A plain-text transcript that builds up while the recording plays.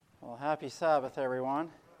Well, happy Sabbath, everyone.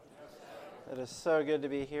 It is so good to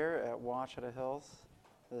be here at Ouachita Hills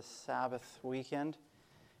this Sabbath weekend.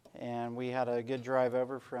 And we had a good drive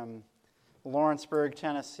over from Lawrenceburg,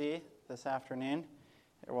 Tennessee this afternoon.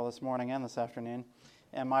 Well, this morning and this afternoon.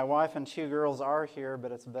 And my wife and two girls are here,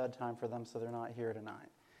 but it's bedtime for them, so they're not here tonight.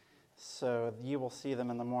 So you will see them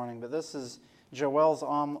in the morning. But this is Joelle's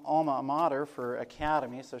alma mater for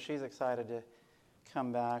Academy, so she's excited to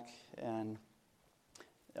come back. And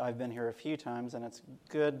I've been here a few times, and it's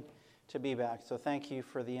good to be back. So thank you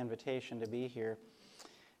for the invitation to be here.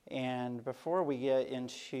 And before we get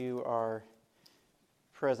into our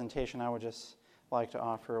presentation, I would just like to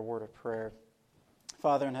offer a word of prayer.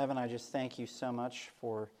 Father in heaven, I just thank you so much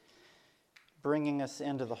for bringing us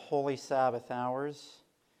into the holy Sabbath hours.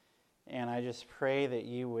 And I just pray that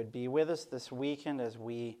you would be with us this weekend as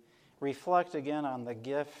we reflect again on the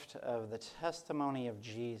gift of the testimony of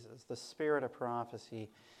Jesus, the spirit of prophecy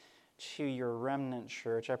to your remnant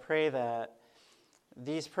church. I pray that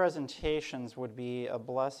these presentations would be a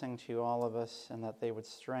blessing to all of us and that they would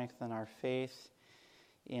strengthen our faith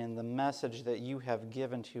in the message that you have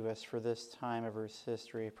given to us for this time of Earth's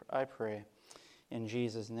history. I pray in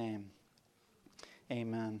Jesus' name.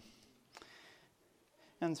 Amen.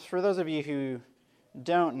 And for those of you who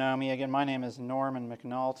don't know me, again, my name is Norman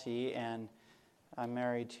McNulty, and I'm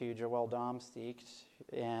married to Joelle Domsteek.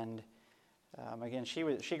 And again,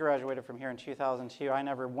 she graduated from here in 2002. I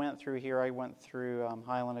never went through here. I went through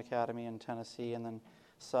Highland Academy in Tennessee, and then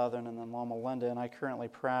Southern, and then Loma Linda. And I currently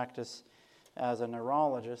practice as a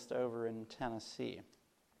neurologist over in Tennessee.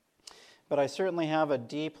 But I certainly have a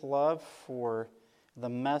deep love for the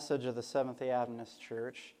message of the Seventh-day Adventist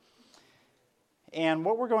Church. And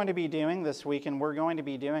what we're going to be doing this weekend, we're going to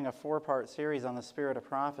be doing a 4-part series on the spirit of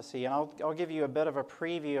prophecy. And I'll give you a bit of a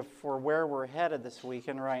preview for where we're headed this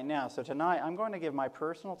weekend right now. So tonight, I'm going to give my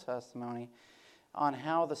personal testimony on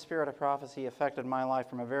how the spirit of prophecy affected my life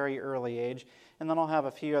from a very early age. And then I'll have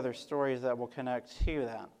a few other stories that will connect to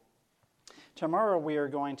that. Tomorrow, we are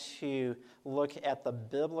going to look at the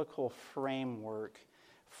biblical framework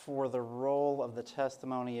for the role of the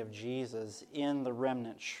testimony of Jesus in the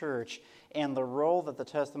remnant church and the role that the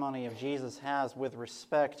testimony of Jesus has with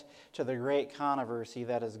respect to the great controversy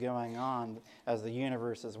that is going on as the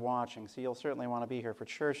universe is watching. So you'll certainly want to be here for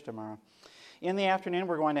church tomorrow. In the afternoon,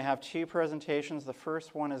 we're going to have 2 presentations. The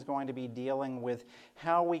first one is going to be dealing with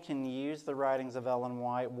how we can use the writings of Ellen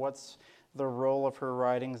White. What's the role of her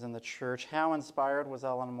writings in the church? How inspired was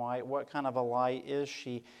Ellen White? What kind of a light is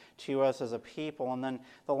she to us as a people? And then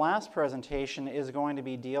the last presentation is going to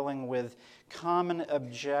be dealing with common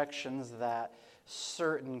objections that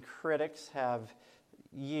certain critics have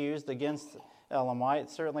used against Ellen White.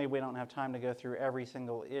 Certainly we don't have time to go through every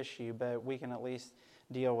single issue, but we can at least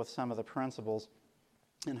deal with some of the principles.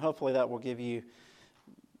 And hopefully that will give you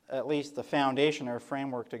at least the foundation or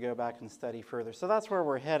framework to go back and study further. So that's where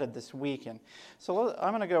we're headed this weekend. So I'm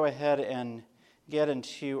going to go ahead and get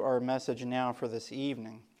into our message now for this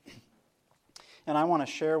evening. And I want to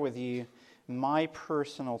share with you my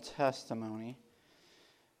personal testimony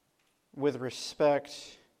with respect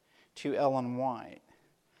to Ellen White.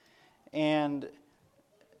 And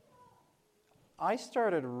I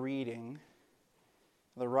started reading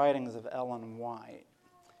the writings of Ellen White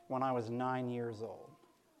when I was 9 years old.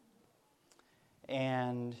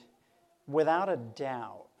 And without a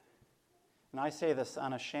doubt, and I say this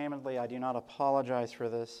unashamedly, I do not apologize for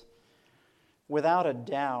this, without a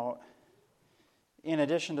doubt, in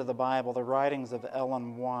addition to the Bible, the writings of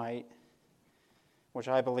Ellen White, which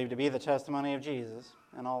I believe to be the testimony of Jesus,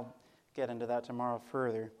 and I'll get into that tomorrow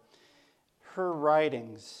further, her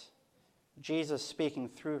writings, Jesus speaking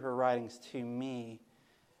through her writings to me,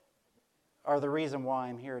 are the reason why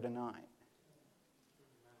I'm here tonight.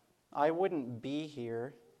 I wouldn't be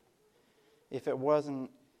here if it wasn't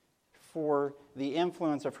for the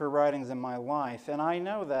influence of her writings in my life. And I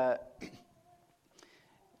know that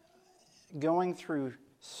going through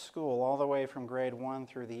school, all the way from grade 1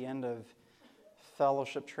 through the end of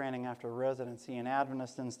fellowship training after residency in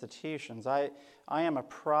Adventist institutions, I am a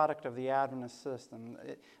product of the Adventist system.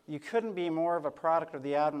 You couldn't be more of a product of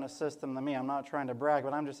the Adventist system than me. I'm not trying to brag,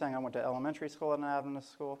 but I'm just saying I went to elementary school at an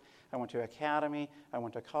Adventist school. I went to academy. I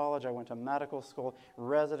went to college. I went to medical school,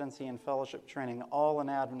 residency and fellowship training, all in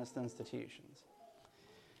Adventist institutions.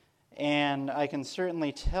 And I can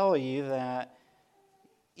certainly tell you that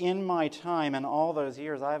in my time and all those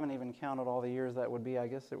years, I haven't even counted all the years that would be, I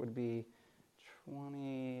guess it would be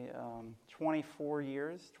 24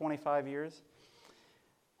 years, 25 years.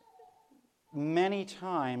 Many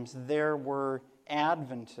times there were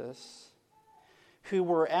Adventists who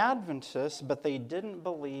were Adventists, but they didn't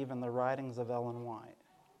believe in the writings of Ellen White.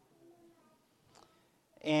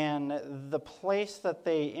 And the place that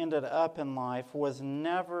they ended up in life was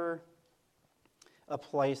never a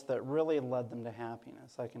place that really led them to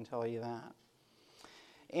happiness, I can tell you that.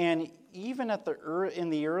 And even in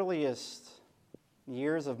the earliest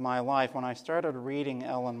years of my life, when I started reading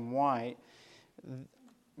Ellen White,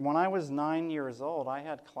 when I was 9 years old, I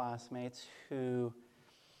had classmates who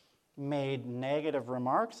made negative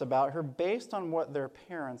remarks about her based on what their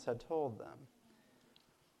parents had told them.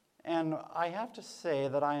 And I have to say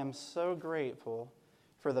that I am so grateful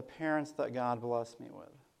for the parents that God blessed me with.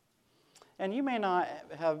 And you may not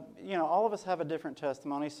have, all of us have a different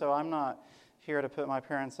testimony, so I'm not here to put my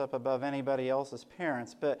parents up above anybody else's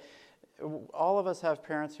parents, but all of us have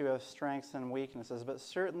parents who have strengths and weaknesses, but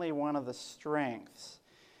certainly one of the strengths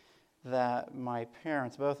that my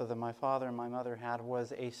parents, both of them, my father and my mother, had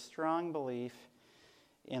was a strong belief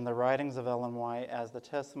in the writings of Ellen White as the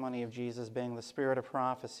testimony of Jesus being the spirit of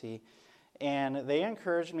prophecy. And they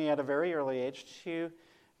encouraged me at a very early age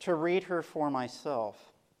to read her for myself.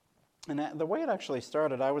 And the way it actually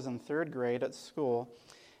started, I was in third grade at school,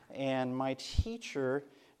 and my teacher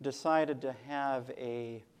decided to have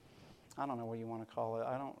I don't know what you want to call it,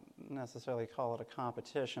 I don't necessarily call it a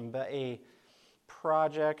competition, but a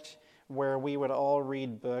project where we would all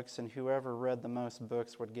read books, and whoever read the most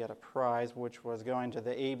books would get a prize, which was going to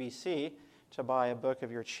the ABC to buy a book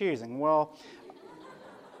of your choosing. Well,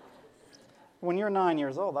 when you're 9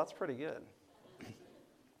 years old, that's pretty good.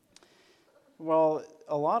 Well,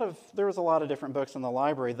 there was a lot of different books in the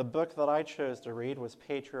library. The book that I chose to read was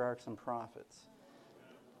Patriarchs and Prophets.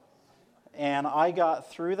 And I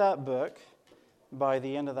got through that book by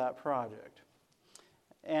the end of that project.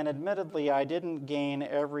 And admittedly, I didn't gain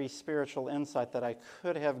every spiritual insight that I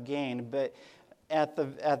could have gained, but at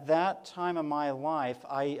that time of my life,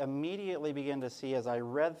 I immediately began to see, as I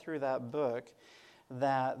read through that book,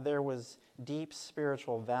 that there was deep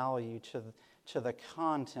spiritual value to the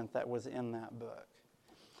content that was in that book.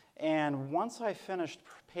 And once I finished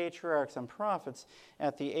Patriarchs and Prophets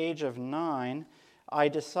at the age of 9, I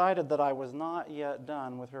decided that I was not yet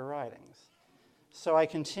done with her writings. So I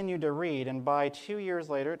continued to read, and by 2 years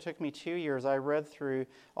later, it took me 2 years, I read through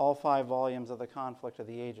all 5 volumes of the Conflict of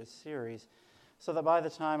the Ages series, so that by the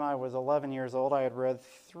time I was 11 years old, I had read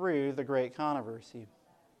through The Great Controversy.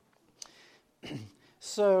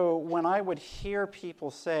 So when I would hear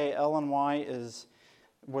people say Ellen White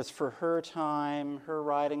was for her time, her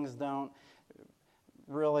writings don't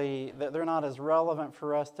really, they're not as relevant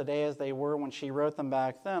for us today as they were when she wrote them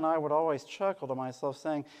back then, I would always chuckle to myself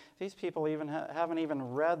saying, these people haven't even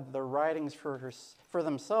read the writings for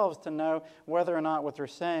themselves to know whether or not what they're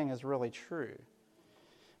saying is really true.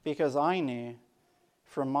 Because I knew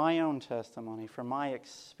from my own testimony, from my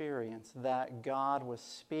experience, that God was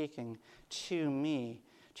speaking to me,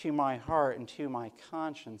 to my heart, and to my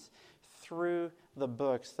conscience through the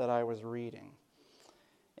books that I was reading.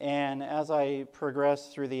 And as I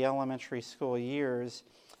progressed through the elementary school years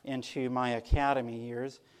into my academy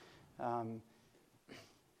years,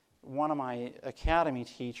 one of my academy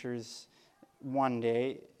teachers one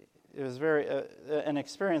day, it was an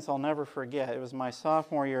experience I'll never forget. It was my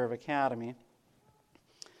sophomore year of academy,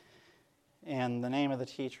 and the name of the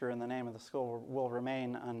teacher and the name of the school will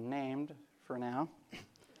remain unnamed for now.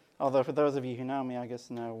 Although for those of you who know me, I guess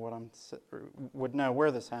would know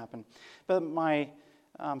where this happened. But my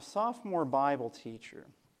sophomore Bible teacher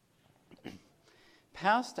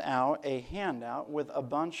passed out a handout with a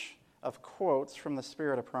bunch of quotes from the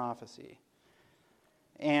Spirit of Prophecy.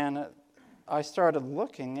 And I started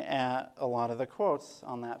looking at a lot of the quotes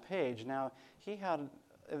on that page. Now,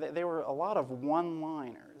 they were a lot of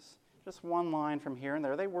one-liners, just one line from here and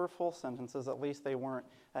there. They were full sentences, at least they weren't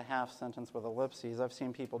a half sentence with ellipses. I've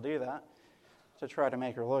seen people do that to try to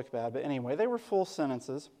make her look bad. But anyway, they were full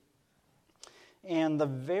sentences. And the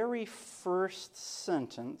very first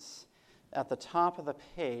sentence at the top of the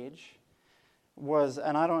page was,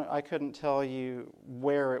 and I couldn't tell you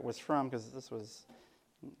where it was from, because this was,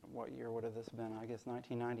 what year would have this been? I guess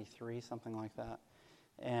 1993, something like that.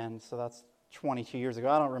 And so that's 22 years ago.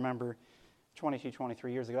 I don't remember,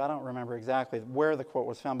 23 years ago, I don't remember exactly where the quote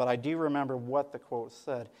was found, but I do remember what the quote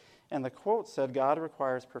said. And the quote said, God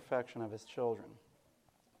requires perfection of his children.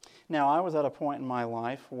 Now, I was at a point in my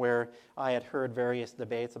life where I had heard various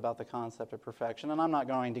debates about the concept of perfection, and I'm not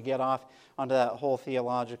going to get off onto that whole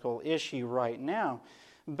theological issue right now,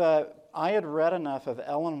 but I had read enough of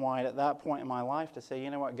Ellen White at that point in my life to say, you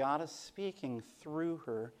know what, God is speaking through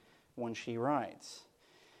her when she writes.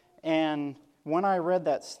 And when I read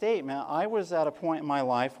that statement, I was at a point in my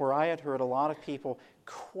life where I had heard a lot of people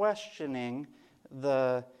questioning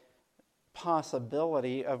the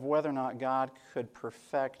possibility of whether or not God could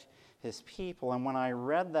perfect his people. And when I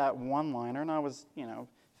read that one-liner, and I was,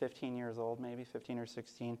 15 years old, maybe 15 or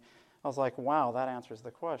 16, I was like, wow, that answers the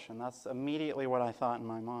question. That's immediately what I thought in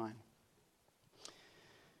my mind.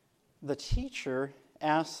 The teacher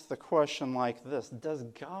asked the question like this: does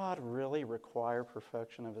God really require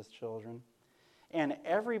perfection of his children? And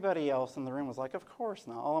everybody else in the room was like, of course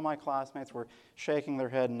not. All of my classmates were shaking their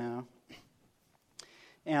head no.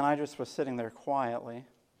 And I just was sitting there quietly.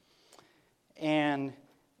 And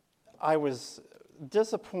I was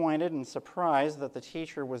disappointed and surprised that the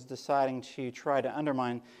teacher was deciding to try to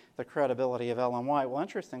undermine the credibility of Ellen White. Well,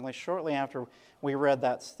 interestingly, shortly after we read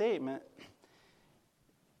that statement,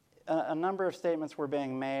 a number of statements were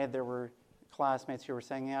being made. There were classmates who were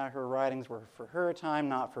saying, yeah, her writings were for her time,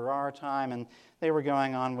 not for our time, and they were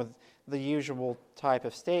going on with the usual type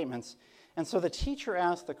of statements. And so the teacher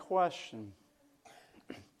asked the question,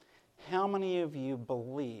 how many of you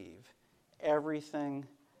believe everything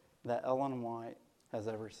that Ellen White has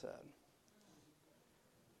ever said?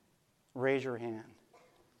 Raise your hand.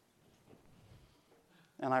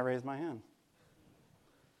 And I raised my hand.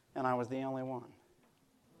 And I was the only one.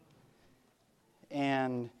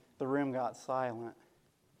 And the room got silent.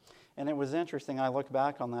 And it was interesting. I look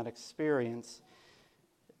back on that experience.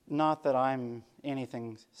 Not that I'm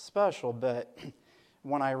anything special, but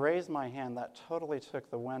when I raised my hand, that totally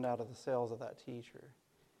took the wind out of the sails of that teacher.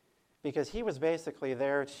 Because he was basically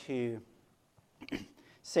there to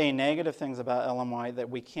say negative things about Ellen White, that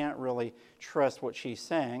we can't really trust what she's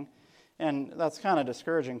saying. And that's kind of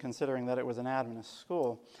discouraging considering that it was an Adventist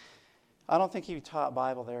school. I don't think he taught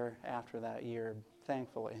Bible there after that year,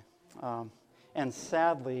 thankfully. And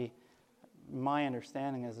sadly, my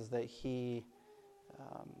understanding is that he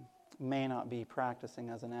may not be practicing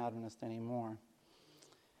as an Adventist anymore.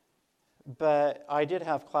 But I did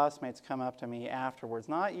have classmates come up to me afterwards,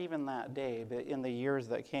 not even that day, but in the years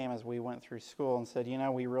that came as we went through school, and said,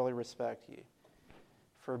 we really respect you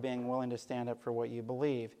for being willing to stand up for what you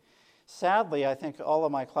believe. Sadly, I think all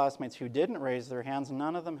of my classmates who didn't raise their hands,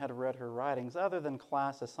 none of them had read her writings, other than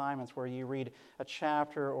class assignments where you read a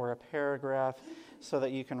chapter or a paragraph so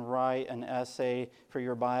that you can write an essay for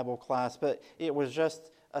your Bible class. But it was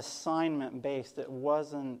just assignment-based. It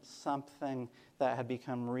wasn't something that had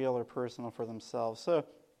become real or personal for themselves. So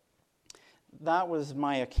that was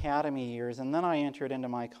my academy years, and then I entered into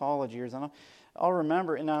my college years. And I'll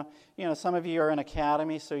remember, now, some of you are in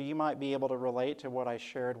academy, so you might be able to relate to what I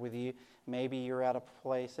shared with you. Maybe you're at a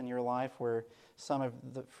place in your life where some of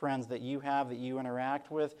the friends that you have, that you interact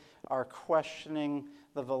with, are questioning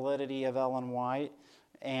the validity of Ellen White,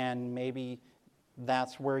 and maybe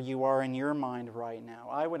that's where you are in your mind right now.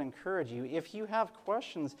 I would encourage you, if you have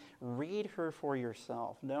questions, read her for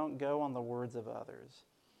yourself. Don't go on the words of others.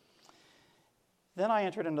 Then I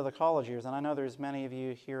entered into the college years, and I know there's many of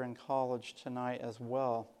you here in college tonight as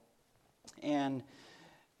well. And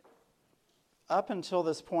up until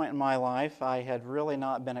this point in my life, I had really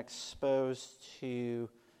not been exposed to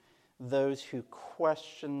those who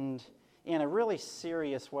questioned in a really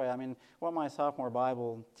serious way. I mean, what my sophomore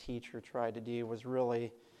Bible teacher tried to do was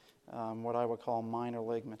really what I would call minor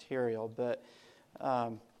league material. But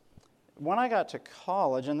when I got to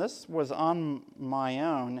college, and this was on my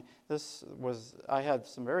own, I had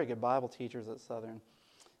some very good Bible teachers at Southern.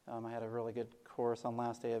 I had a really good course on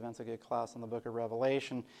Last Day Events, a good class on the book of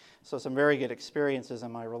Revelation, so some very good experiences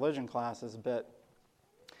in my religion classes. But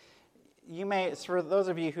for those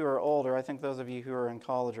of you who are older, I think those of you who are in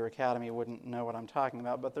college or academy wouldn't know what I'm talking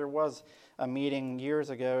about, but there was a meeting years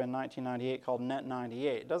ago in 1998 called Net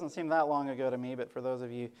 98. It doesn't seem that long ago to me, but for those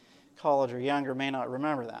of you college or younger may not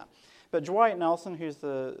remember that. But Dwight Nelson, who's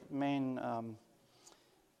the main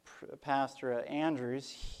pastor at Andrews,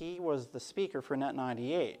 he was the speaker for Net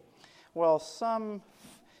 98. Well, some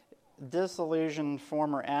disillusioned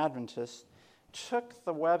former Adventists took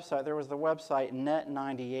the website. There was the website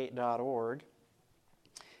net98.org,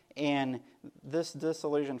 and this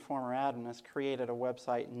disillusioned former Adventist created a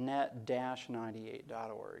website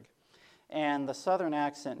net-98.org. And the Southern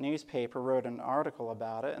Accent newspaper wrote an article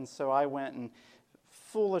about it, and so I went and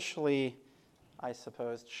foolishly, I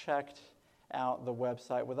suppose, checked out the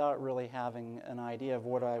website without really having an idea of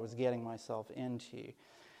what I was getting myself into.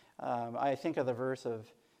 I think of the verse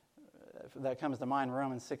that comes to mind,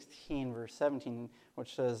 Romans 16, verse 17,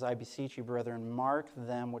 which says, I beseech you, brethren, mark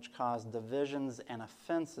them which cause divisions and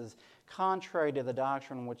offenses, contrary to the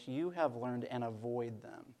doctrine which you have learned, and avoid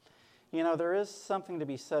them. You know, there is something to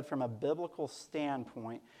be said from a biblical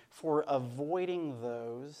standpoint for avoiding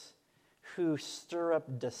those who stir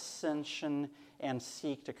up dissension and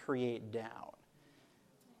seek to create doubt.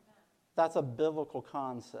 That's a biblical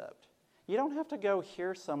concept. You don't have to go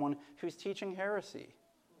hear someone who's teaching heresy.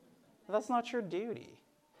 That's not your duty.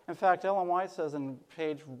 In fact, Ellen White says in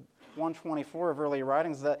page 124 of Early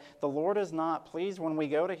Writings that the Lord is not pleased when we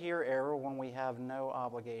go to hear error when we have no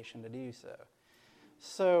obligation to do so.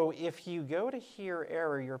 So if you go to hear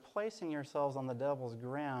error, you're placing yourselves on the devil's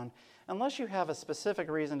ground, unless you have a specific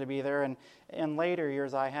reason to be there. And in later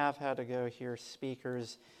years, I have had to go hear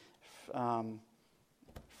speakers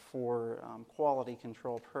for quality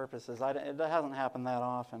control purposes. It hasn't happened that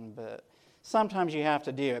often, but sometimes you have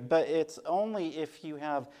to do it. But it's only if you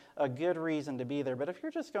have a good reason to be there. But if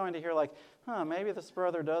you're just going to hear like, maybe this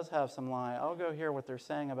brother does have some lie, I'll go hear what they're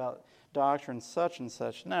saying about doctrine such and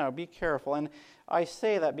such. No, be careful. And I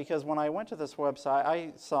say that because when I went to this website,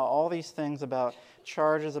 I saw all these things about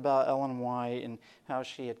charges about Ellen White and how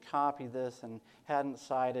she had copied this and hadn't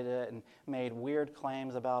cited it and made weird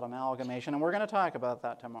claims about amalgamation. And we're going to talk about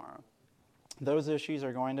that tomorrow. Those issues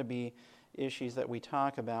are going to be issues that we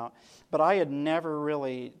talk about. But I had never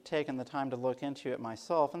really taken the time to look into it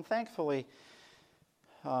myself. And thankfully,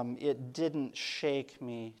 it didn't shake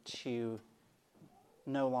me to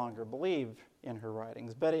no longer believe in her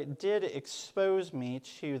writings. But it did expose me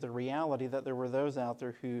to the reality that there were those out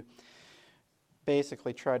there who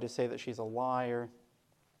basically tried to say that she's a liar.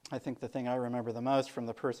 I think the thing I remember the most from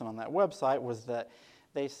the person on that website was that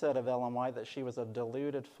they said of Ellen White that she was a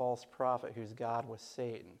deluded false prophet whose God was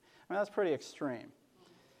Satan. I mean, that's pretty extreme.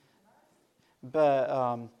 But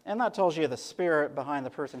and that tells you the spirit behind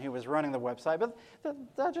the person who was running the website. But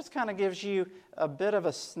that just kind of gives you a bit of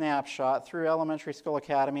a snapshot through elementary school,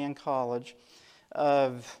 academy, and college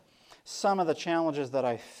of some of the challenges that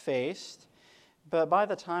I faced. But by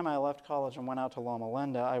the time I left college and went out to Loma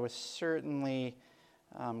Linda, I was certainly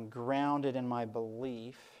grounded in my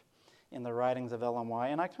belief in the writings of Ellen White.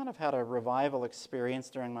 And I kind of had a revival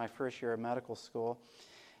experience during my first year of medical school.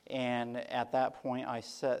 And at that point, I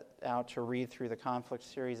set out to read through the conflict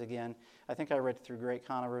series again. I think I read through Great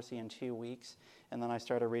Controversy in 2 weeks. And then I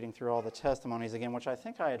started reading through all the testimonies again, which I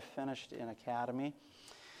think I had finished in academy.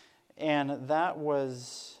 And that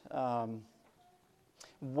was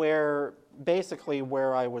where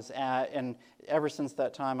I was at. And ever since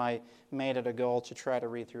that time, I made it a goal to try to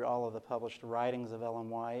read through all of the published writings of Ellen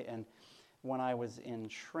White. And when I was in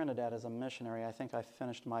Trinidad as a missionary, I think I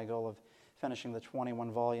finished my goal of finishing the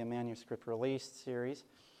 21-volume manuscript released series.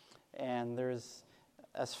 And there's,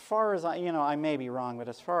 as far as I may be wrong, but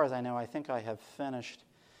as far as I know, I think I have finished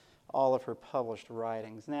all of her published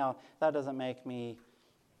writings. Now, that doesn't make me,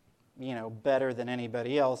 better than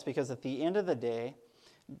anybody else, because at the end of the day,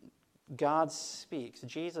 God speaks.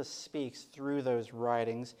 Jesus speaks through those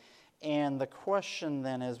writings. And the question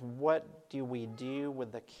then is, what do we do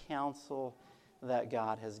with the counsel that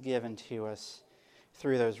God has given to us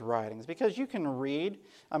through those writings? Because you can read,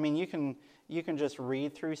 you can just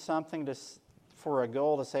read through something for a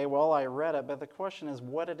goal to say, well, I read it, but the question is,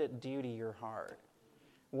 what did it do to your heart?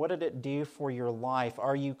 What did it do for your life?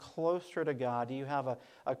 Are you closer to God? Do you have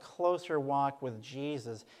a closer walk with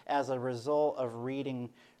Jesus as a result of reading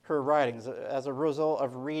her writings, as a result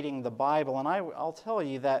of reading the Bible? And I'll tell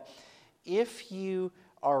you that if you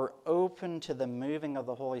are open to the moving of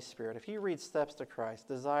the Holy Spirit, if you read Steps to Christ,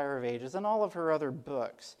 Desire of Ages, and all of her other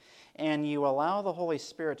books, and you allow the Holy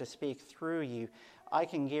Spirit to speak through you, I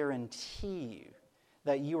can guarantee you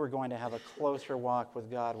that you are going to have a closer walk with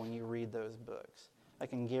God when you read those books. I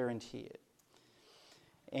can guarantee it.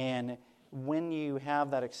 And when you have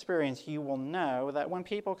that experience, you will know that when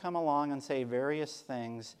people come along and say various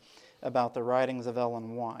things about the writings of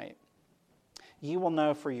Ellen White, you will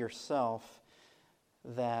know for yourself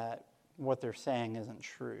that what they're saying isn't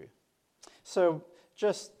true. So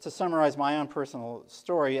just to summarize my own personal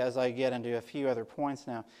story as I get into a few other points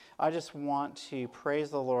now, I just want to praise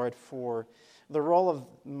the Lord for the role of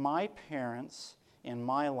my parents in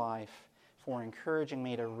my life for encouraging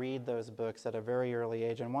me to read those books at a very early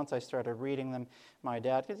age. And once I started reading them, my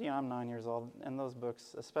dad, because I'm 9 years old, and those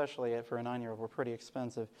books, especially for a 9-year-old, were pretty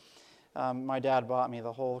expensive. My dad bought me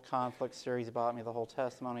the whole conflict series, bought me the whole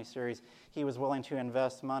testimony series. He was willing to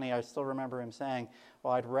invest money. I still remember him saying,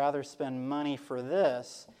 well, I'd rather spend money for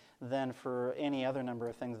this than for any other number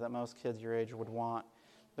of things that most kids your age would want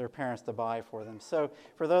their parents to buy for them. So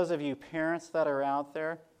for those of you parents that are out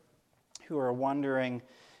there who are wondering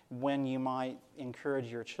when you might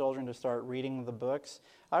encourage your children to start reading the books,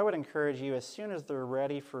 I would encourage you as soon as they're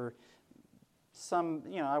ready for some,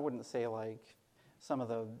 I wouldn't say like some of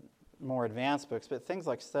the more advanced books, but things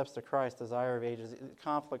like Steps to Christ, Desire of Ages,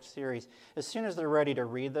 Conflict Series, as soon as they're ready to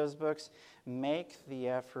read those books, make the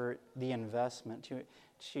effort, the investment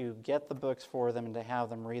to get the books for them and to have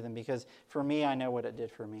them read them, because for me, I know what it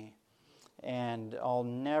did for me. And I'll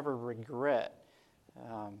never regret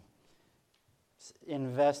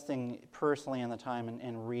investing personally in the time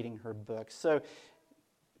and reading her books. So,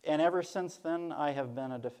 and ever since then, I have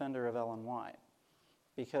been a defender of Ellen White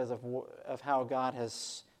because of how God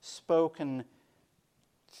has spoken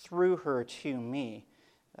through her to me.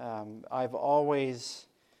 I've always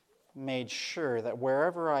made sure that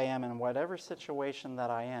wherever I am, in whatever situation that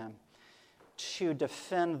I am, to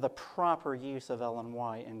defend the proper use of Ellen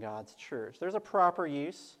White in God's church. There's a proper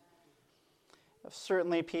use.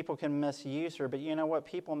 Certainly people can misuse her, but you know what?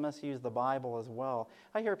 People misuse the Bible as well.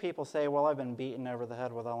 I hear people say, well, I've been beaten over the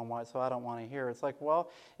head with Ellen White, so I don't want to hear it. It's like, well,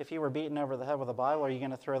 if you were beaten over the head with the Bible, are you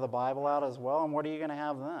going to throw the Bible out as well? And what are you going to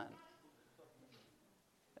have then?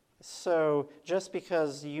 So just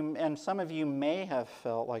because and some of you may have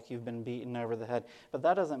felt like you've been beaten over the head, but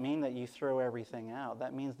that doesn't mean that you throw everything out.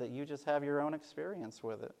 That means that you just have your own experience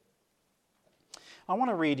with it. I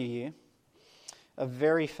want to read to you a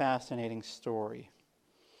very fascinating story.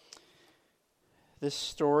 This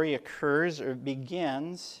story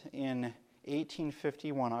begins in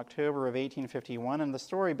 1851, October of 1851, and the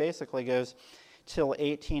story basically goes till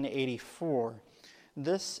 1884.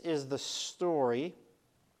 This is the story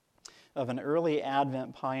of an early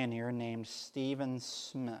Advent pioneer named Stephen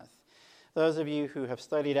Smith. Those of you who have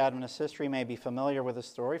studied Adventist history may be familiar with the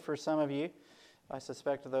story. For some of you, I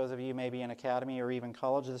suspect those of you maybe in academy or even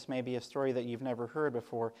college, this may be a story that you've never heard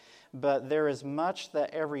before. But there is much that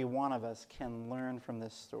every one of us can learn from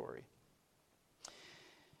this story.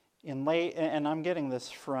 And I'm getting this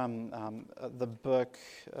from the book,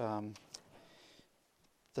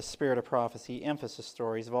 The Spirit of Prophecy, Emphasis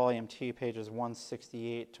Stories, Volume 2, pages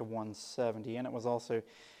 168 to 170. And it was also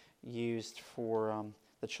used for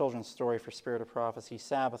the children's story for Spirit of Prophecy,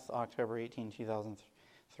 Sabbath, October 18,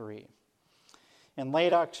 2003. In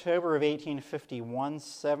late October of 1851,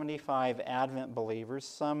 75 Advent believers,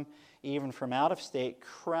 some even from out of state,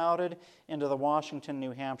 crowded into the Washington,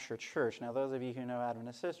 New Hampshire church. Now, those of you who know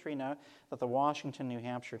Adventist history know that the Washington, New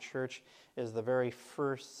Hampshire church is the very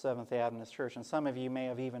first Seventh-day Adventist church, and some of you may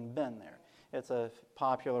have even been there. It's a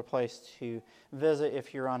popular place to visit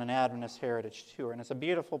if you're on an Adventist heritage tour, and it's a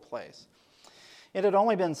beautiful place. It had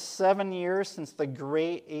only been 7 years since the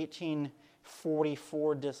great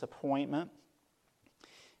 1844 disappointment,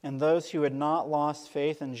 and those who had not lost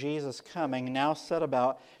faith in Jesus' coming now set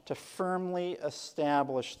about to firmly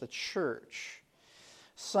establish the church.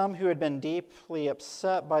 Some who had been deeply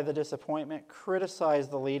upset by the disappointment criticized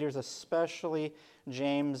the leaders, especially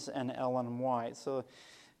James and Ellen White. So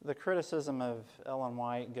the criticism of Ellen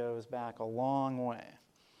White goes back a long way.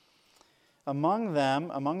 Among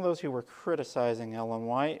those who were criticizing Ellen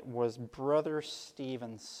White was Brother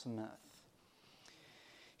Stephen Smith.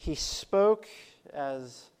 He spoke,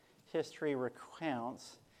 as history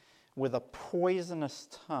recounts, with a poisonous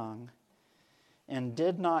tongue and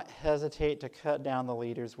did not hesitate to cut down the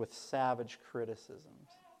leaders with savage criticisms.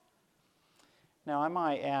 Now, I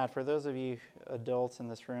might add, for those of you adults in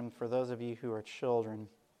this room, for those of you who have children,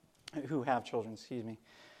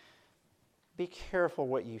 be careful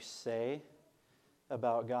what you say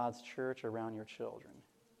about God's church around your children.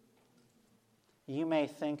 You may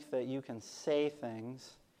think that you can say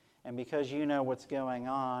things, and because you know what's going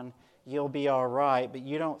on, you'll be all right, but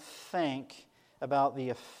you don't think about the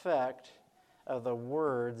effect of the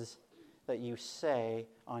words that you say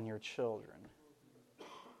on your children.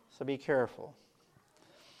 So be careful.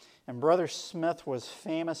 And Brother Smith was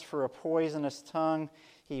famous for a poisonous tongue.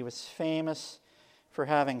 He was famous for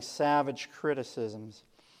having savage criticisms.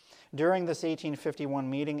 During this 1851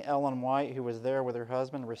 meeting, Ellen White, who was there with her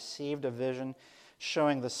husband, received a vision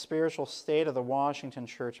showing the spiritual state of the Washington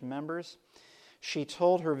church members. She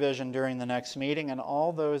told her vision during the next meeting, and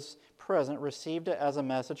all those present received it as a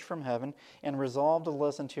message from heaven and resolved to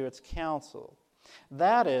listen to its counsel.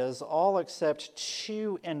 That is, all except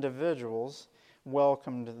 2 individuals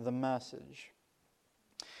welcomed the message.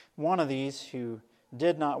 One of these who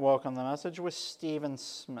did not welcome the message was Stephen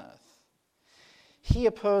Smith. He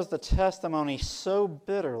opposed the testimony so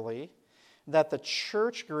bitterly that the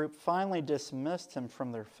church group finally dismissed him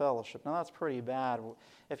from their fellowship. Now that's pretty bad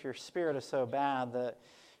if your spirit is so bad that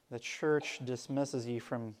the church dismisses you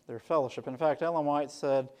from their fellowship. In fact, Ellen White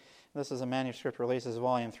said, this is a manuscript releases,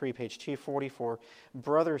 volume 3, page 244,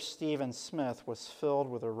 Brother Stephen Smith was filled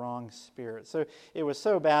with a wrong spirit. So it was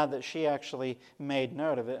so bad that she actually made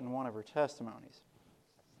note of it in one of her testimonies.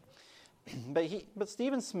 But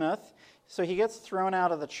Stephen Smith, so he gets thrown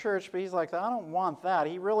out of the church, but he's like, I don't want that.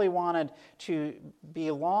 He really wanted to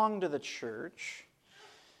belong to the church.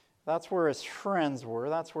 That's where his friends were.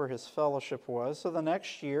 That's where his fellowship was. So the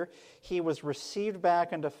next year, he was received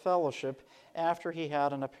back into fellowship after he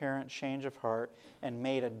had an apparent change of heart and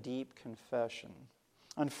made a deep confession.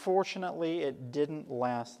 Unfortunately, it didn't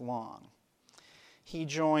last long. He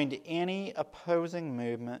joined any opposing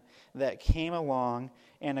movement that came along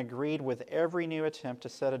and agreed with every new attempt to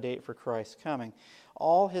set a date for Christ's coming.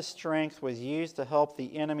 All his strength was used to help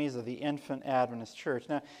the enemies of the infant Adventist church.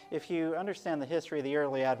 Now, if you understand the history of the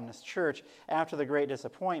early Adventist church, after the Great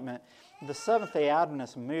Disappointment, the Seventh-day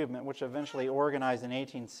Adventist movement, which eventually organized in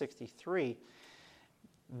 1863,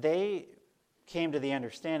 they came to the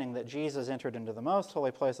understanding that Jesus entered into the most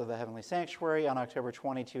holy place of the heavenly sanctuary on October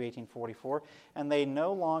 22, 1844, and they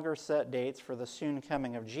no longer set dates for the soon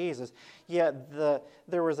coming of Jesus. Yet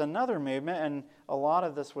there was another movement, and a lot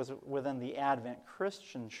of this was within the Advent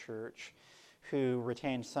Christian church, who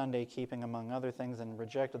retained Sunday keeping among other things and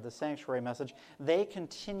rejected the sanctuary message. They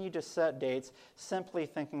continued to set dates, simply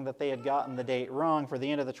thinking that they had gotten the date wrong for the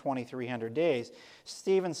end of the 2300 days.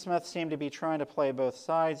 Stephen Smith seemed to be trying to play both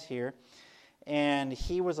sides here, and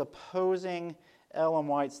he was opposing Ellen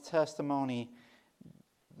White's testimony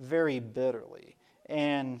very bitterly.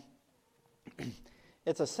 And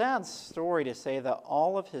it's a sad story to say that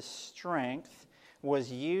all of his strength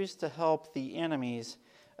was used to help the enemies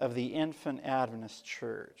of the infant Adventist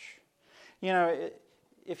church. You know,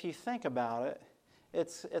 if you think about it,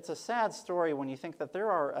 it's a sad story when you think that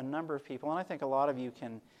there are a number of people, and I think a lot of you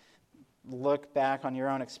can look back on your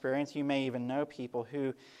own experience. You may even know people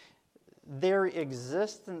who their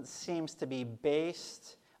existence seems to be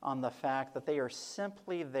based on the fact that they are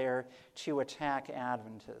simply there to attack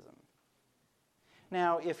Adventism.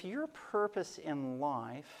 Now, if your purpose in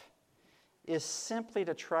life is simply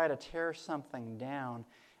to try to tear something down,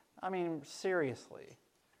 I mean, seriously,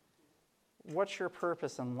 what's your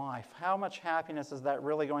purpose in life? How much happiness is that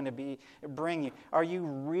really going to bring you? Are you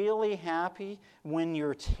really happy when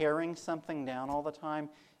you're tearing something down all the time?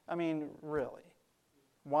 I mean, really.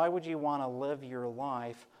 Why would you want to live your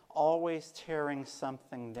life always tearing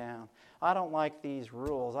something down? I don't like these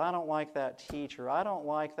rules. I don't like that teacher. I don't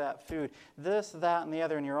like that food. This, that, and the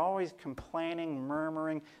other. And you're always complaining,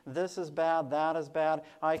 murmuring, this is bad, that is bad.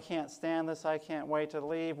 I can't stand this. I can't wait to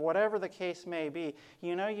leave. Whatever the case may be,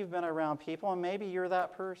 you know you've been around people, and maybe you're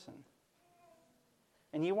that person.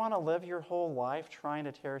 And you want to live your whole life trying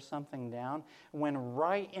to tear something down when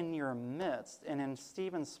right in your midst, and in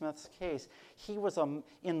Stephen Smith's case, he was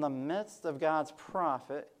in the midst of God's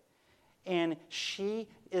prophet, and she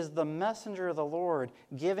is the messenger of the Lord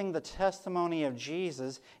giving the testimony of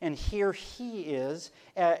Jesus, and here he is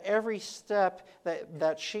at every step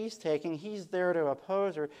that she's taking. He's there to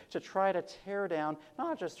oppose her, to try to tear down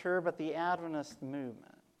not just her, but the Adventist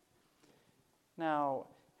movement. Now,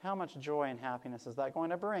 how much joy and happiness is that going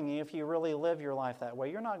to bring you if you really live your life that way?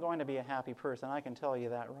 You're not going to be a happy person. I can tell you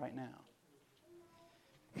that right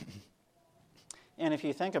now. And if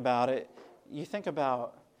you think about it, you think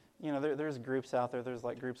about, you know, there's groups out there. There's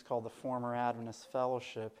like groups called the Former Adventist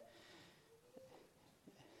Fellowship.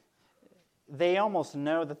 They almost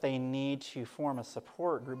know that they need to form a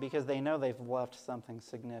support group because they know they've left something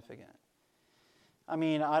significant. I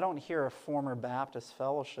mean, I don't hear a former Baptist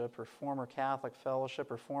fellowship or former Catholic fellowship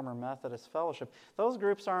or former Methodist fellowship. Those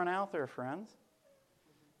groups aren't out there, friends.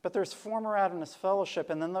 But there's former Adventist fellowship,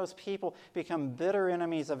 and then those people become bitter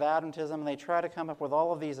enemies of Adventism, and they try to come up with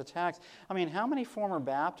all of these attacks. I mean, how many former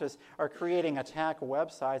Baptists are creating attack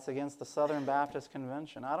websites against the Southern Baptist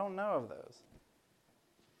Convention? I don't know of those.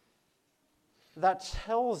 That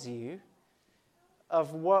tells you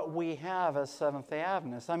of what we have as Seventh-day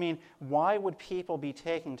Adventists. I mean, why would people be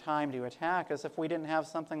taking time to attack us if we didn't have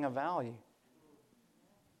something of value?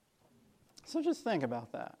 So just think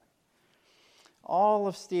about that. All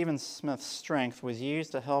of Stephen Smith's strength was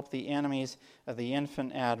used to help the enemies of the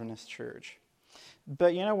infant Adventist church.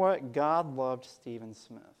 But you know what? God loved Stephen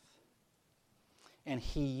Smith. And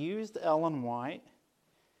he used Ellen White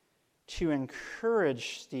to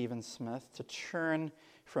encourage Stephen Smith to turn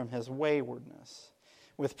from his waywardness.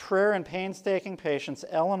 With prayer and painstaking patience,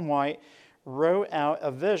 Ellen White wrote out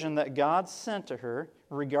a vision that God sent to her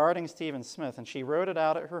regarding Stephen Smith, and she wrote it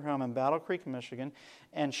out at her home in Battle Creek, Michigan,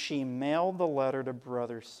 and she mailed the letter to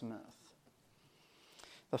Brother Smith.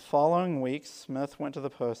 The following week, Smith went to the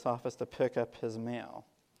post office to pick up his mail.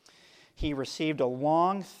 He received a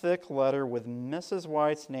long, thick letter with Mrs.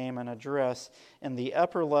 White's name and address in the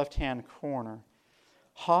upper left-hand corner.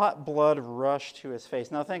 Hot blood rushed to his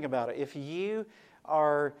face. Now think about it. If you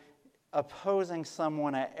are opposing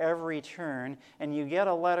someone at every turn, and you get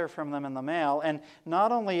a letter from them in the mail, and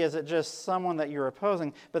not only is it just someone that you're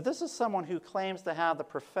opposing, but this is someone who claims to have the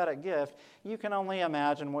prophetic gift, you can only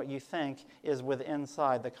imagine what you think is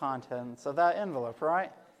inside the contents of that envelope,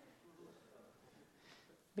 right?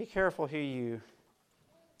 Be careful who you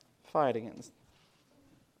fight against.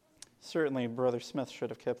 Certainly, Brother Smith should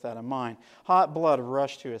have kept that in mind. Hot blood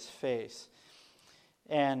rushed to his face,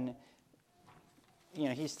 and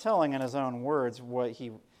he's telling in his own words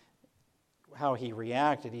how he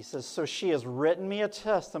reacted. He says, "So she has written me a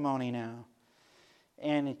testimony now."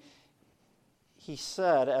 And he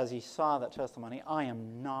said, as he saw that testimony, "I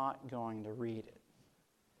am not going to read it."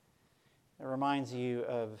 It reminds you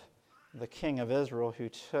of the king of Israel who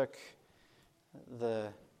took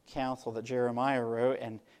the counsel that Jeremiah wrote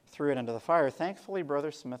and threw it into the fire. Thankfully,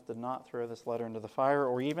 Brother Smith did not throw this letter into the fire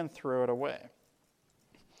or even throw it away.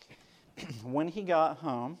 When he got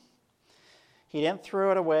home, he didn't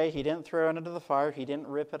throw it away, he didn't throw it into the fire, he didn't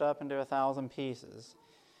rip it up into 1,000 pieces.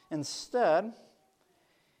 Instead,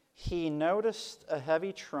 he noticed a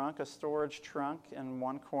heavy trunk, a storage trunk in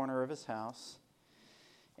one corner of his house,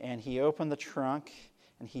 and he opened the trunk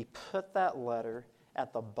and he put that letter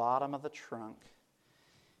at the bottom of the trunk.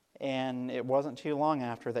 And it wasn't too long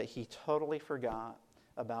after that he totally forgot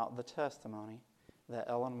about the testimony that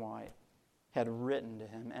Ellen White had written to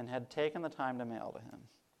him and had taken the time to mail to him.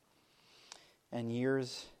 And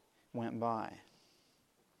years went by.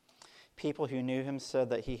 People who knew him said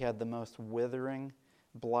that he had the most withering,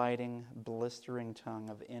 blighting, blistering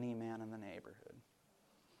tongue of any man in the neighborhood.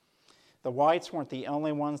 The Whites weren't the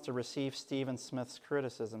only ones to receive Stephen Smith's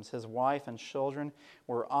criticisms. His wife and children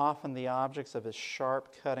were often the objects of his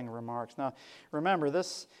sharp, cutting remarks. Now, remember,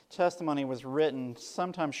 this testimony was written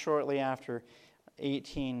sometime shortly after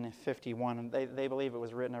 1851. They believe it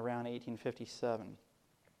was written around 1857.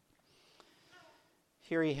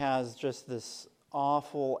 Here he has just this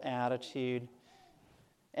awful attitude.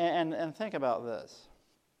 And think about this.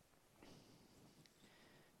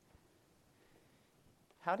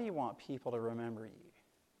 How do you want people to remember you?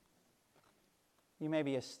 You may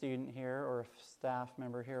be a student here or a staff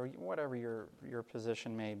member here, whatever your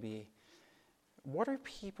position may be. What are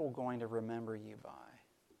people going to remember you by?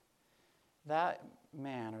 That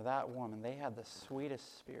man or that woman, they had the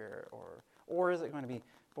sweetest spirit, or is it going to be,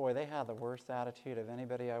 boy, they had the worst attitude of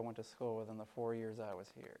anybody I went to school with in the 4 years I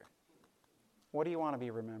was here? What do you want to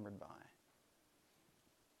be remembered by?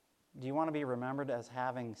 Do you want to be remembered as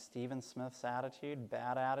having Stephen Smith's attitude,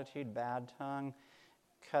 bad tongue,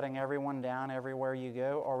 cutting everyone down everywhere you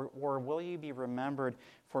go? Or will you be remembered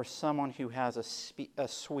for someone who has a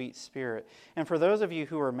sweet spirit? And for those of you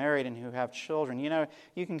who are married and who have children,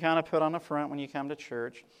 you can kind of put on a front when you come to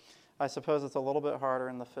church. I suppose it's a little bit harder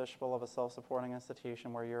in the fishbowl of a self-supporting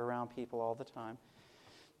institution where you're around people all the time.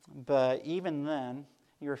 But even then,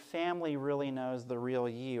 your family really knows the real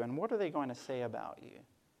you. And what are they going to say about you?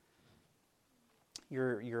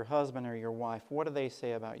 Your husband or your wife, what do they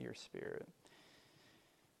say about your spirit?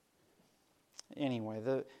 Anyway,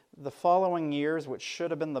 the following years, which should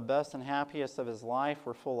have been the best and happiest of his life,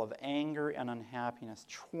 were full of anger and unhappiness.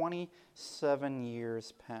 27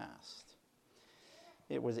 years passed.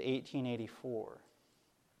 It was 1884.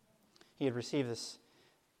 He had received this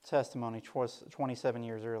testimony 27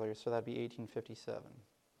 years earlier, so that'd be 1857.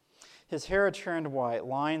 His hair had turned white.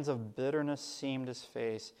 Lines of bitterness seamed his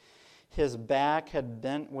face. His back had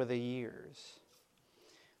bent with the years.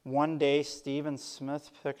 One day, Stephen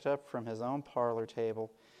Smith picked up from his own parlor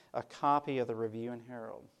table a copy of the Review and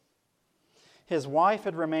Herald. His wife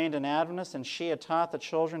had remained an Adventist, and she had taught the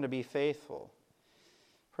children to be faithful.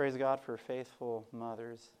 Praise God for faithful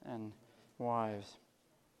mothers and wives.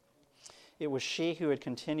 It was she who had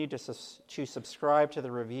continued to subscribe to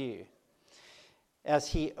the Review. As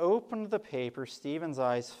he opened the paper, Stephen's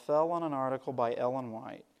eyes fell on an article by Ellen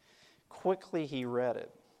White. Quickly he read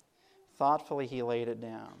it. Thoughtfully he laid it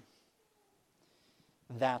down.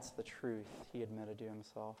 That's the truth, he admitted to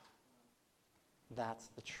himself. That's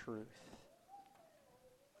the truth.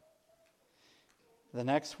 The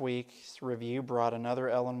next week's review brought another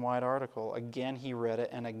Ellen White article. Again he read it,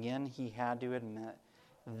 and again he had to admit,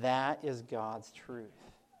 that is God's truth.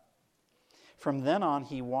 From then on,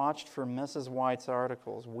 he watched for Mrs. White's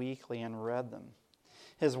articles weekly and read them.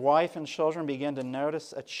 His wife and children began to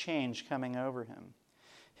notice a change coming over him.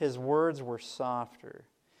 His words were softer,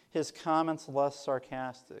 his comments less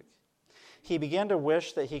sarcastic. He began to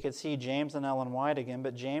wish that he could see James and Ellen White again,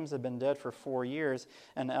 but James had been dead for 4 years,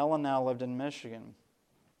 and Ellen now lived in Michigan.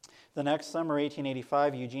 The next summer,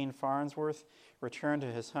 1885, Eugene Farnsworth returned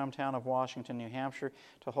to his hometown of Washington, New Hampshire,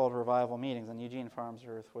 to hold revival meetings. And Eugene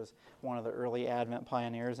Farnsworth was one of the early Advent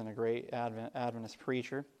pioneers and a great Adventist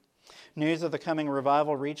preacher. News of the coming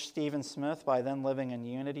revival reached Stephen Smith, by then living in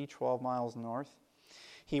Unity, 12 miles north.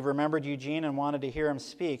 He remembered Eugene and wanted to hear him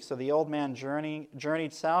speak, so the old man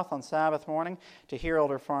journeyed south on Sabbath morning to hear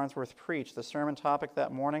Elder Farnsworth preach. The sermon topic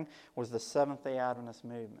that morning was the Seventh-day Adventist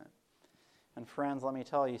movement. And friends, let me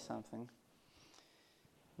tell you something.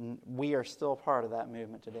 We are still part of that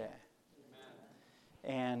movement today.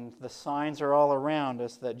 And the signs are all around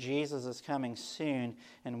us that Jesus is coming soon,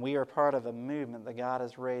 and we are part of a movement that God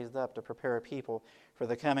has raised up to prepare a people for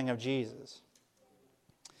the coming of Jesus.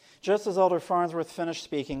 Just as Elder Farnsworth finished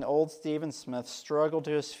speaking, old Stephen Smith struggled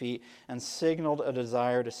to his feet and signaled a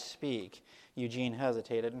desire to speak. Eugene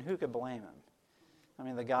hesitated, and who could blame him? I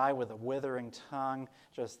mean, the guy with a withering tongue,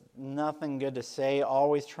 just nothing good to say,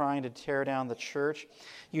 always trying to tear down the church.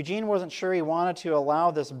 Eugene wasn't sure he wanted to allow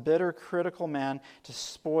this bitter, critical man to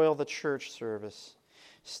spoil the church service.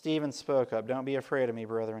 Stephen spoke up. "Don't be afraid of me,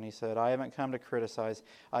 brethren," he said. "I haven't come to criticize.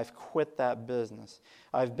 I've quit that business.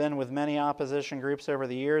 I've been with many opposition groups over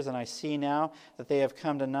the years, and I see now that they have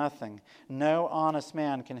come to nothing. No honest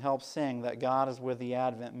man can help seeing that God is with the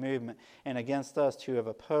Advent movement and against us who have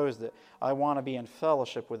opposed it. I want to be in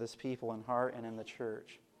fellowship with His people in heart and in the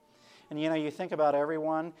church." And you think about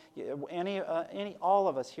everyone, all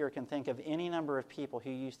of us here can think of any number of people who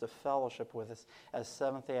used to fellowship with us as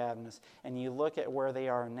Seventh-day Adventists, and you look at where they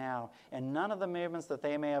are now, and none of the movements that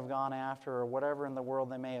they may have gone after or whatever in the world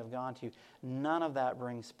they may have gone to, none of that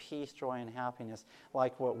brings peace, joy, and happiness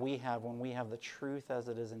like what we have when we have the truth as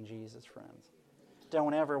it is in Jesus, friends.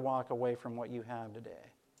 Don't ever walk away from what you have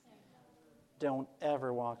today. Don't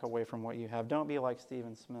ever walk away from what you have. Don't be like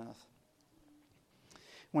Stephen Smith.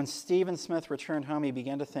 When Stephen Smith returned home, he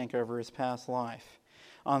began to think over his past life.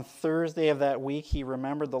 On Thursday of that week, he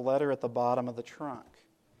remembered the letter at the bottom of the trunk.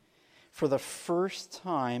 For the first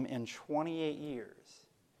time in 28 years,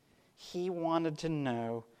 he wanted to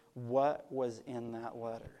know what was in that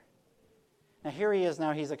letter. Now here he is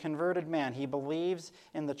now. He's a converted man. He believes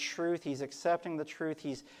in the truth. He's accepting the truth.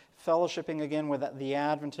 He's fellowshipping again with the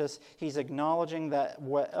Adventists. He's acknowledging that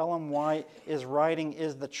what Ellen White is writing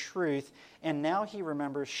is the truth. And now he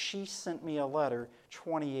remembers, she sent me a letter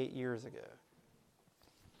 28 years ago.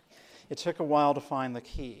 It took a while to find the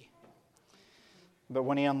key. But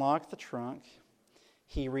when he unlocked the trunk,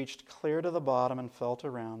 he reached clear to the bottom and felt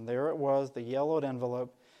around. There it was, the yellowed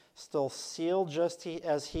envelope, still sealed just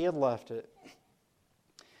as he had left it.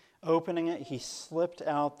 Opening it, he slipped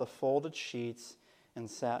out the folded sheets and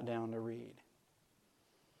sat down to read.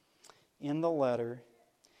 In the letter,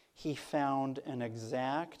 he found an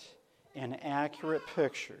exact and accurate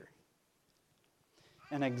picture.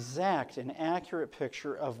 An exact and accurate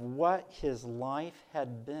picture of what his life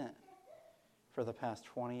had been for the past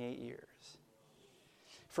 28 years.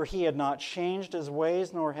 For he had not changed his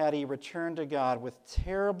ways, nor had he returned to God. With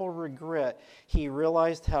terrible regret, he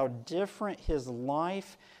realized how different his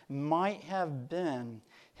life might have been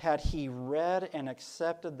had he read and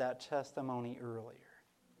accepted that testimony earlier.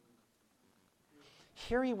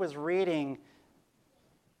 Here he was reading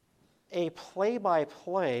a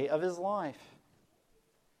play-by-play of his life.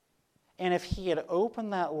 And if he had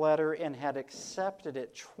opened that letter and had accepted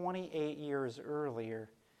it 28 years earlier,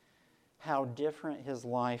 how different his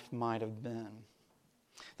life might have been.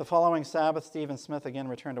 The following Sabbath, Stephen Smith again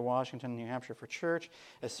returned to Washington, New Hampshire for church.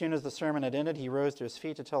 As soon as the sermon had ended, he rose to his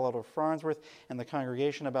feet to tell Elder Farnsworth and the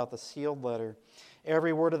congregation about the sealed letter.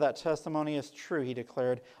 "Every word of that testimony is true," he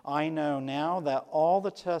declared. "I know now that all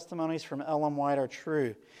the testimonies from Ellen White are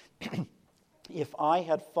true. If I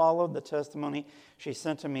had followed the testimony she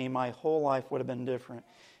sent to me, my whole life would have been different.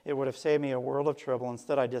 It would have saved me a world of trouble.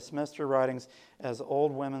 Instead, I dismissed her writings as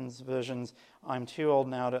old women's visions. I'm too old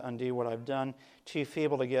now to undo what I've done, too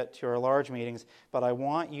feeble to get to our large meetings. But I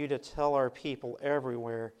want you to tell our people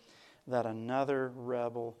everywhere that another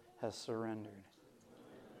rebel has surrendered."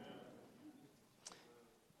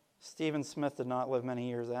 Stephen Smith did not live many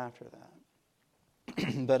years after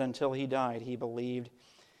that. But until he died, he believed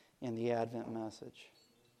in the Advent message.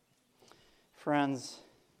 Friends,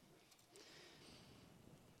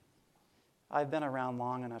 I've been around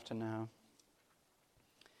long enough to know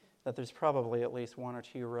that there's probably at least one or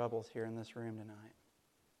two rebels here in this room tonight.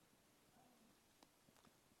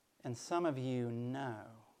 And some of you know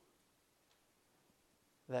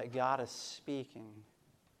that God is speaking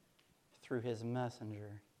through His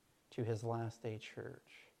messenger to His last day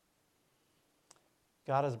church.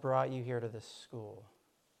 God has brought you here to this school.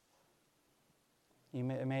 It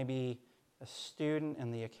may be a student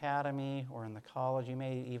in the academy or in the college. You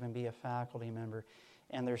may even be a faculty member.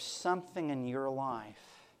 And there's something in your life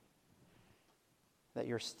that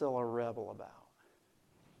you're still a rebel about.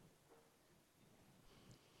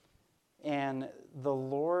 And the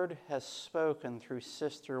Lord has spoken through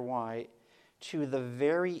Sister White to the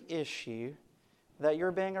very issue that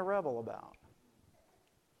you're being a rebel about.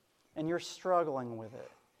 And you're struggling with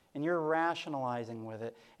it. And you're rationalizing with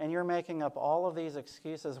it. And you're making up all of these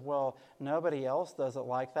excuses. Well, nobody else does it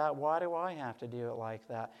like that. Why do I have to do it like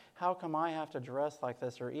that? How come I have to dress like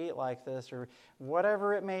this or eat like this or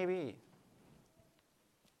whatever it may be?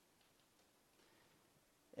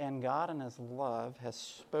 And God in His love has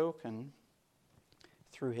spoken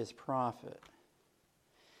through His prophet,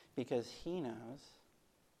 because He knows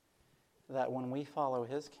that when we follow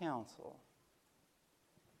His counsel,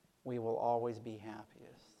 we will always be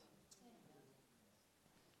happiest.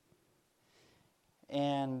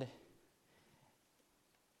 And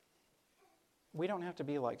we don't have to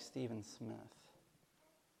be like Stephen Smith.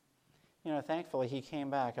 You know, thankfully he came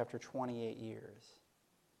back after 28 years.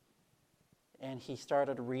 And he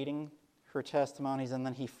started reading her testimonies, and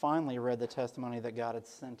then he finally read the testimony that God had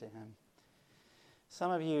sent to him.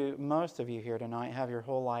 Some of you, most of you here tonight, have your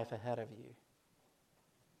whole life ahead of you.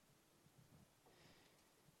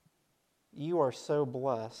 You are so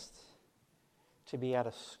blessed to be at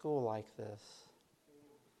a school like this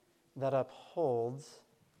that upholds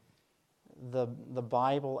the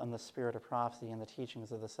Bible and the spirit of prophecy and the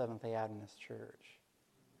teachings of the Seventh-day Adventist Church.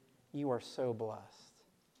 You are so blessed.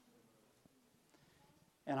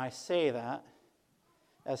 And I say that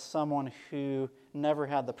as someone who never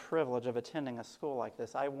had the privilege of attending a school like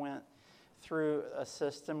this. I went through a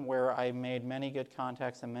system where I made many good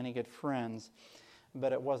contacts and many good friends,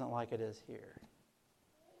 but it wasn't like it is here.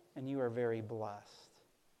 And you are very blessed.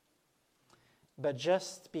 But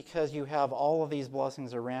just because you have all of these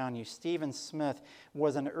blessings around you, Stephen Smith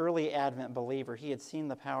was an early Advent believer. He had seen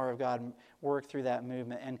the power of God work through that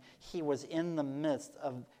movement, and he was in the midst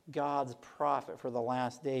of God's prophet for the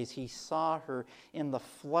last days. He saw her in the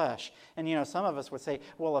flesh. And you know, some of us would say,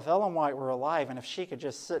 well, if Ellen White were alive and if she could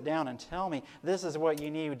just sit down and tell me this is what you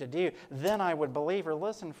need to do, then I would believe her.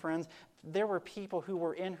 Listen, friends, there were people who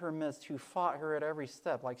were in her midst who fought her at every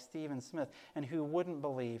step, like Stephen Smith, and who wouldn't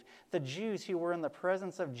believe. The Jews who were in the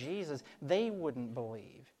presence of Jesus, they wouldn't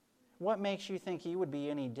believe. What makes you think you would be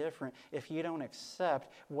any different if you don't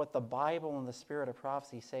accept what the Bible and the Spirit of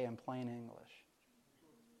prophecy say in plain English?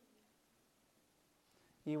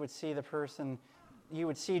 You would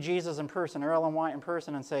see Jesus in person or Ellen White in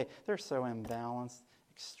person and say, they're so imbalanced,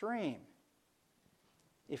 extreme.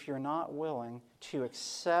 If you're not willing to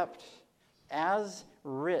accept as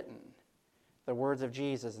written the words of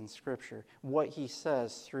Jesus in Scripture, what He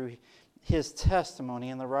says through His testimony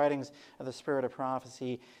and the writings of the Spirit of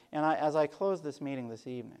prophecy. And as I close this meeting this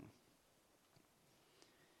evening,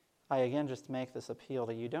 I again just make this appeal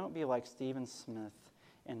to you. Don't be like Stephen Smith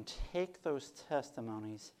and take those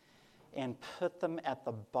testimonies and put them at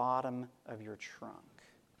the bottom of your trunk.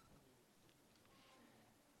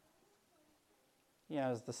 You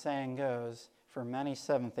know, as the saying goes, for many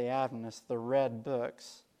Seventh-day Adventists, the read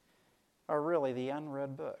books are really the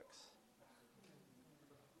unread books.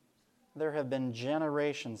 There have been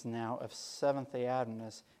generations now of Seventh-day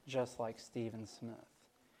Adventists just like Stephen Smith,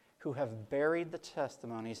 who have buried the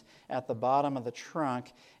testimonies at the bottom of the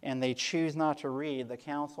trunk, and they choose not to read the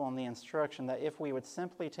counsel and the instruction that if we would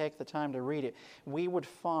simply take the time to read it, we would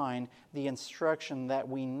find the instruction that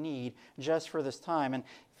we need just for this time. And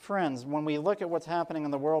friends, when we look at what's happening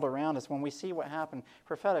in the world around us, when we see what happened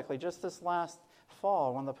prophetically just this last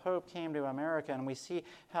fall when the Pope came to America, and we see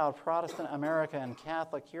how Protestant America and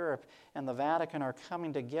Catholic Europe and the Vatican are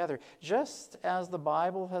coming together, just as the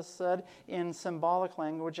Bible has said in symbolic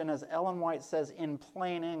language and as Ellen White says in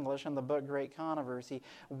plain English in the book Great Controversy,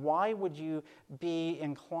 why would you be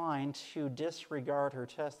inclined to disregard her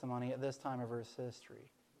testimony at this time of Earth's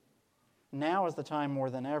history? Now is the time more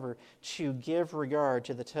than ever to give regard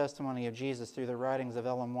to the testimony of Jesus through the writings of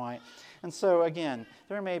Ellen White. And so, again,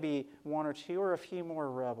 there may be one or two or a few more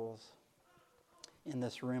rebels in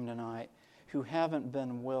this room tonight who haven't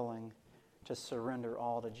been willing to surrender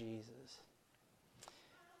all to Jesus.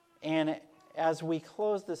 And as we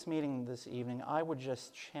close this meeting this evening, I would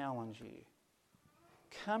just challenge you.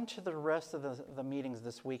 Come to the rest of the meetings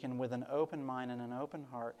this weekend with an open mind and an open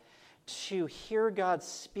heart to hear God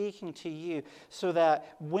speaking to you, so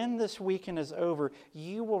that when this weekend is over,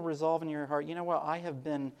 you will resolve in your heart, you know what, I have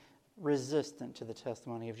been resistant to the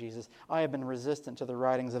testimony of Jesus. I have been resistant to the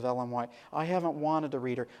writings of Ellen White. I haven't wanted to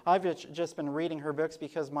read her. I've just been reading her books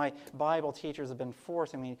because my Bible teachers have been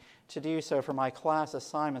forcing me to do so for my class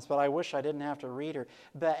assignments, but I wish I didn't have to read her.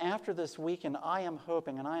 But after this weekend, I am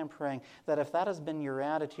hoping and I am praying that if that has been your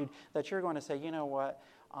attitude, that you're going to say, you know what,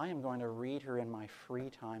 I am going to read her in my free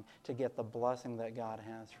time to get the blessing that God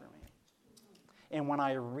has for me. And when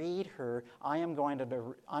I read her, I'm going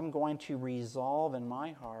to resolve in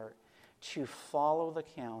my heart to follow the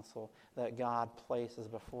counsel that God places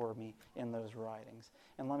before me in those writings.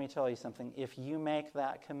 And let me tell you something. If you make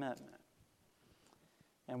that commitment,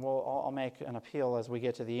 and I'll make an appeal as we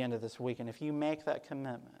get to the end of this week, and if you make that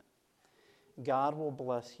commitment, God will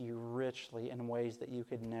bless you richly in ways that you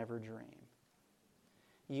could never dream.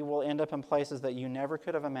 You will end up in places that you never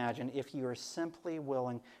could have imagined if you are simply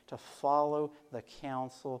willing to follow the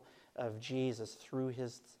counsel of Jesus through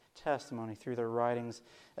his testimony, through the writings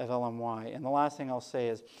of Ellen White. And the last thing I'll say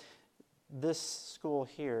is this school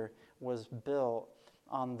here was built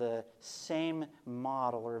on the same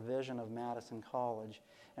model or vision of Madison College.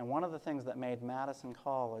 And one of the things that made Madison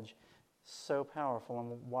College so powerful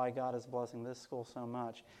and why God is blessing this school so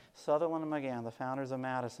much, Sutherland and McGann, the founders of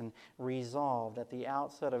Madison, resolved at the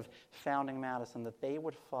outset of founding Madison that they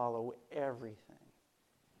would follow everything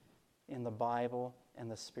in the Bible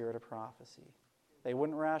and the spirit of prophecy. They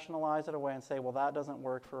wouldn't rationalize it away and say, well, that doesn't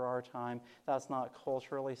work for our time. That's not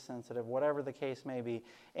culturally sensitive, whatever the case may be.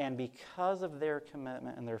 And because of their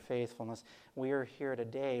commitment and their faithfulness, we are here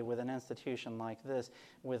today with an institution like this,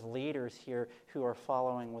 with leaders here who are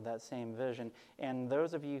following with that same vision. And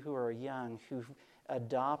those of you who are young, who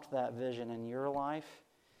adopt that vision in your life,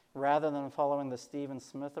 rather than following the Stephen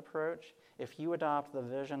Smith approach, if you adopt the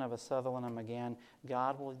vision of a Sutherland and McGann,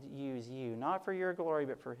 God will use you, not for your glory,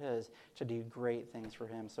 but for his, to do great things for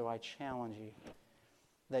him. So I challenge you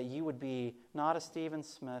that you would be not a Stephen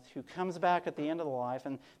Smith who comes back at the end of the life,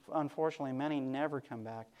 and unfortunately many never come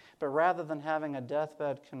back, but rather than having a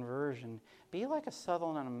deathbed conversion, be like a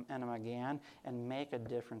Sutherland and a McGann and make a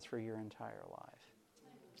difference for your entire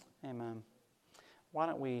life. Amen. Why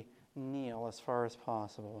don't we kneel as far as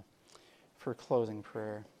possible for closing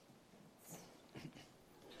prayer.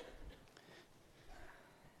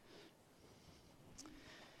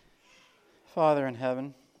 Father in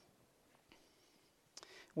heaven,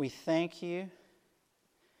 we thank you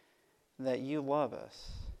that you love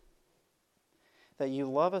us, that you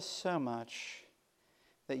love us so much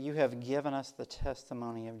that you have given us the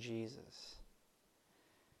testimony of Jesus,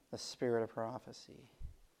 the spirit of prophecy.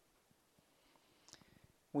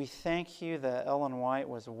 We thank you that Ellen White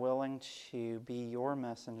was willing to be your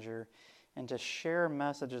messenger and to share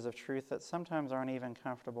messages of truth that sometimes aren't even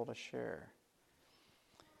comfortable to share.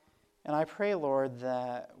 And I pray, Lord,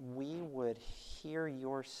 that we would hear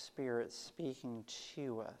your Spirit speaking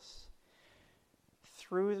to us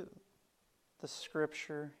through the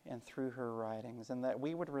Scripture and through her writings, and that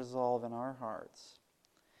we would resolve in our hearts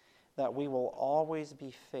that we will always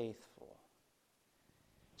be faithful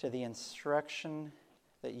to the instruction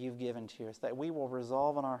that you've given to us, that we will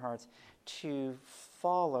resolve in our hearts to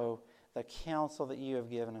follow the counsel that you have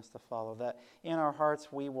given us to follow, that in our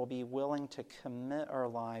hearts we will be willing to commit our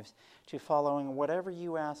lives to following whatever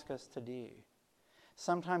you ask us to do.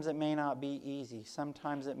 Sometimes it may not be easy,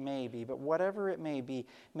 sometimes it may be, but whatever it may be,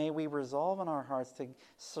 may we resolve in our hearts to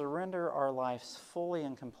surrender our lives fully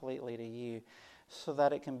and completely to you, so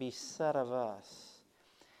that it can be said of us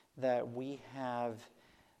that we have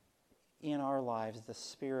in our lives the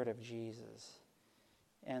Spirit of Jesus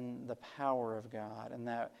and the power of God, and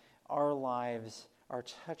that our lives are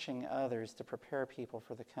touching others to prepare people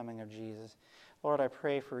for the coming of Jesus. Lord, I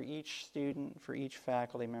pray for each student, for each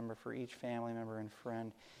faculty member, for each family member and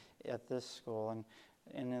friend at this school and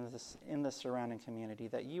in the surrounding community,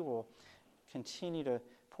 that you will continue to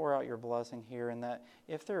pour out your blessing here, and that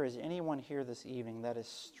if there is anyone here this evening that is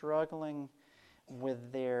struggling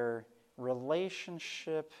with their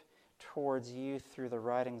relationship towards you through the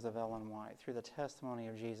writings of Ellen White, through the testimony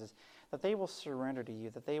of Jesus, that they will surrender to you,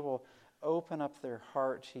 that they will open up their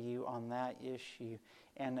heart to you on that issue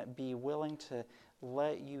and be willing to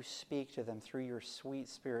let you speak to them through your sweet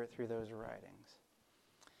Spirit through those writings.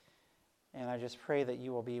 And I just pray that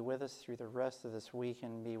you will be with us through the rest of this week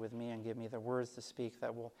and be with me and give me the words to speak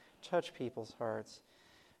that will touch people's hearts,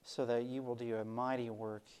 so that you will do a mighty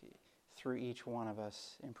work through each one of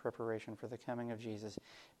us in preparation for the coming of Jesus.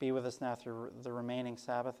 Be with us now through the remaining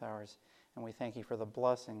Sabbath hours, and we thank you for the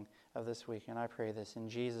blessing of this week. And I pray this in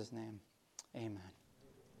Jesus' name. Amen.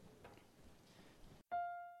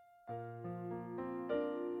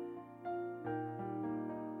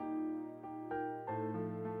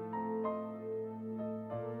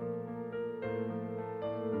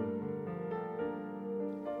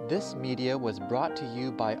 This media was brought to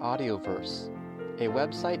you by Audioverse, a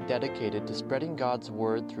website dedicated to spreading God's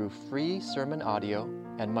Word through free sermon audio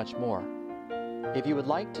and much more. If you would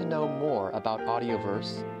like to know more about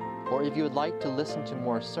Audioverse, or if you would like to listen to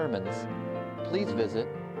more sermons, please visit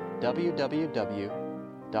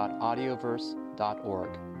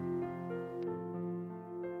www.audioverse.org.